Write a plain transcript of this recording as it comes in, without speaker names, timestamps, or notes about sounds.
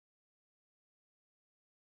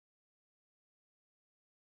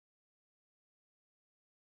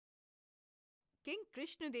King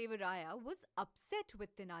Krishna Deva Raya was upset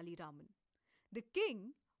with Tenali Raman. The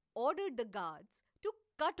king ordered the guards to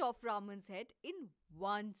cut off Raman's head in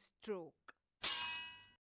one stroke.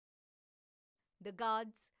 The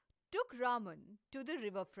guards took Raman to the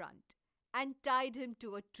riverfront and tied him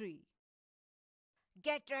to a tree.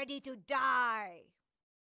 "Get ready to die,"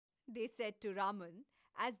 they said to Raman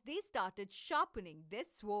as they started sharpening their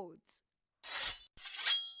swords.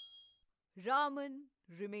 Raman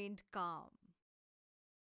remained calm.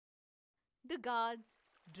 The guards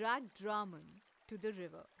dragged Raman to the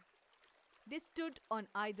river. They stood on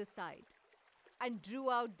either side and drew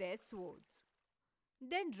out their swords.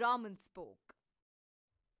 Then Raman spoke.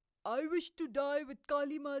 "I wish to die with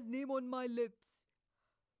Kalima's name on my lips.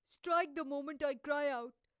 Strike the moment I cry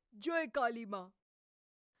out, 'Jai Kalima.'"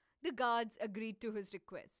 The guards agreed to his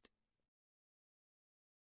request.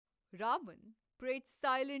 Raman prayed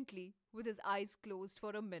silently with his eyes closed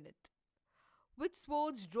for a minute. With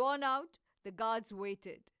swords drawn out, the guards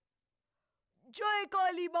waited. "Jai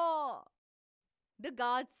Kalima!" The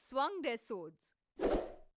guards swung their swords.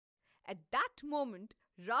 At that moment,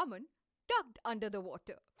 Raman ducked under the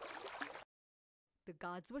water. The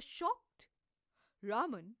guards were shocked.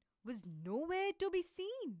 Raman was nowhere to be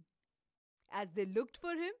seen. As they looked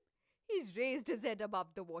for him, he raised his head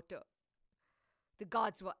above the water. The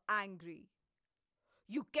guards were angry.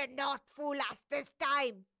 "You cannot fool us this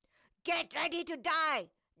time! Get ready to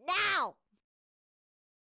die, now!"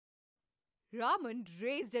 Raman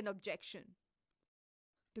raised an objection.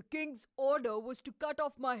 "The king's order was to cut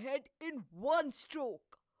off my head in one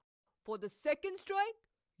stroke. For the second strike,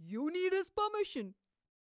 you need his permission."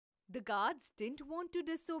 The guards didn't want to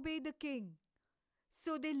disobey the king,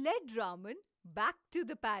 so they led Raman back to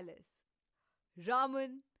the palace.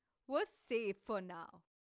 Raman was safe for now.